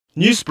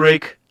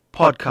Newsbreak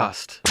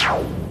Podcast.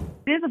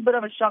 It is a bit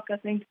of a shock, I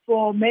think,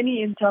 for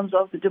many in terms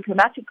of the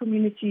diplomatic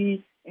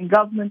community, in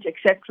government,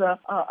 etc.,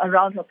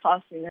 around her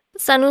passing.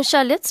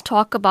 Sanusha, let's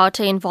talk about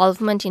her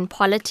involvement in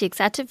politics.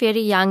 At a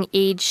very young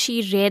age,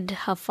 she read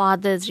her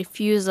father's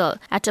refusal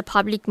at a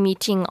public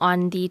meeting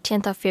on the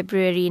 10th of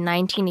February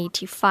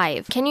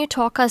 1985. Can you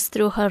talk us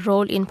through her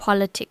role in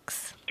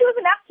politics? She was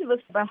an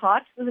activist by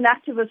heart. She was an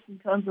activist in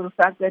terms of the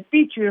fact that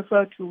speech you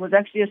referred to was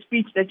actually a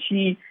speech that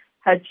she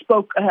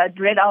had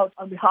read out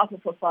on behalf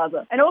of her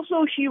father. And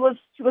also she was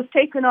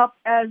taken up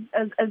as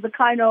the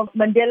kind of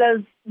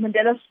Mandela's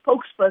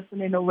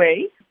spokesperson in a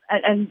way.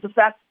 And the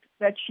fact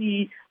that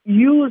she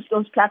used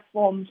those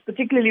platforms,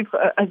 particularly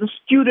as a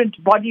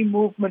student body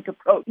movement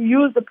approach,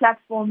 used the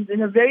platforms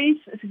in a very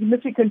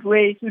significant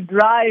way to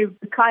drive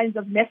the kinds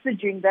of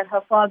messaging that her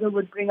father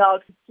would bring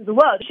out to the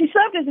world. She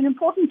served as an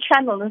important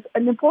channel, as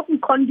an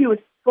important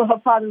conduit for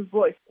her father's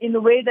voice in the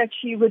way that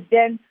she would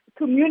then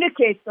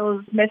communicate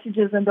those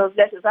messages and those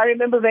letters. I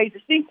remember very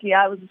distinctly,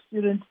 I was a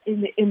student in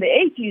the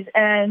 80s,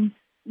 and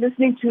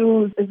listening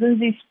to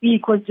Zindzi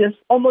speak was just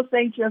almost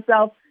saying to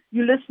yourself,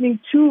 you're listening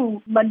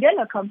to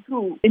Mandela come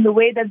through in the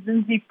way that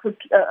Zindzi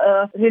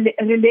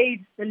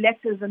relayed the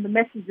letters and the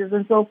messages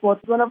and so forth.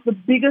 One of the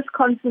biggest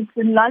concerts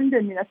in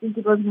London, and I think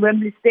it was in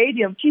Wembley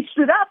Stadium, she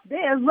stood up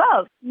there as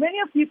well. Many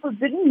of people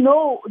didn't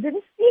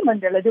see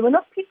Mandela. There were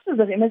no pictures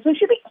of him. And so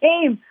she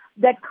became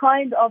that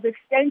kind of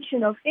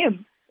extension of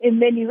him in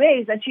many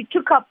ways, and she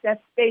took up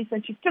that space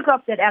and she took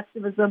up that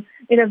activism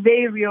in a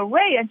very real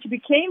way, and she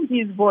became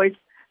his voice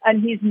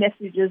and his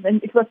messages,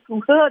 and it was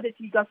through her that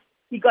he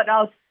got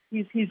out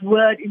his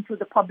word into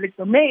the public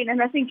domain. And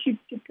I think she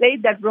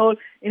played that role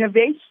in a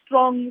very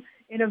strong,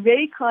 in a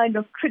very kind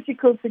of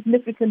critical,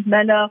 significant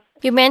manner.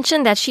 You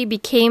mentioned that she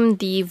became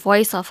the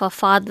voice of her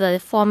father,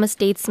 former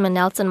statesman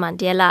Nelson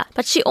Mandela,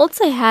 but she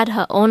also had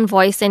her own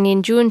voice, and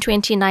in June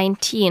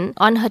 2019,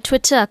 on her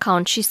Twitter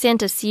account, she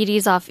sent a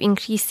series of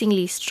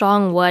increasingly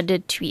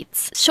strong-worded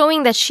tweets,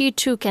 showing that she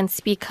too can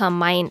speak her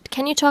mind.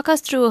 Can you talk us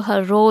through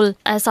her role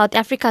as South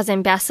Africa's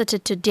ambassador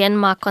to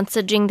Denmark,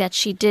 considering that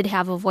she did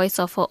have a voice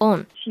of her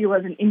own? She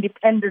was an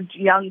independent,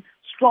 young,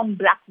 strong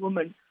black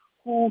woman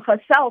who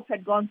herself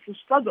had gone through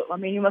struggle. I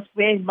mean, you must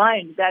bear in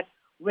mind that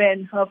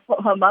when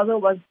her mother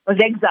was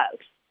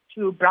exiled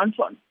to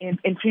Brownston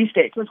in Free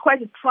State, it was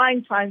quite a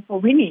trying time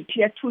for Winnie.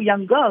 She had two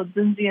young girls,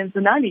 Zindzi and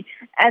Zanani,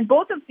 and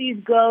both of these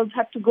girls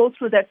had to go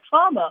through that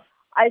trauma.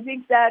 I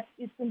think that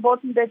it's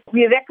important that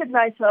we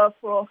recognize her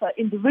for her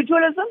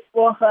individualism,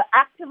 for her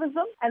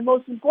activism, and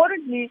most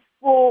importantly,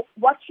 for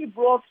what she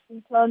brought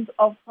in terms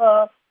of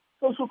her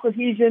social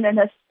cohesion and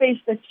her space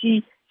that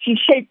she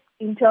shaped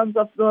in terms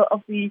of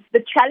the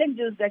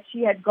challenges that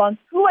she had gone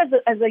through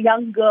as a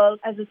young girl,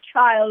 as a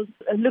child,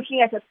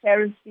 looking at her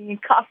parents being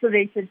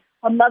incarcerated,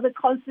 her mother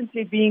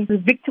constantly being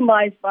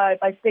victimized by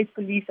state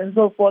police and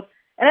so forth.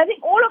 And I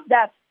think all of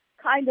that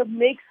kind of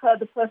makes her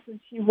the person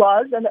she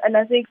was, and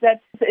I think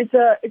that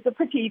it's a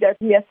pity that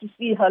we have to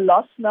see her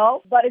lost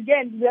now. But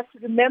again, we have to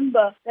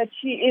remember that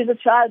she is a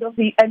child of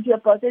the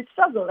anti-apartheid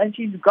struggle, and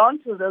she's gone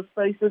through those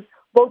places,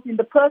 both in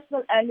the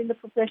personal and in the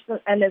professional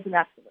and as an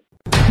activist.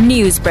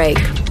 Newsbreak,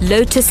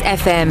 Lotus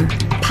FM,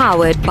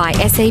 powered by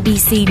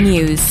SABC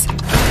News.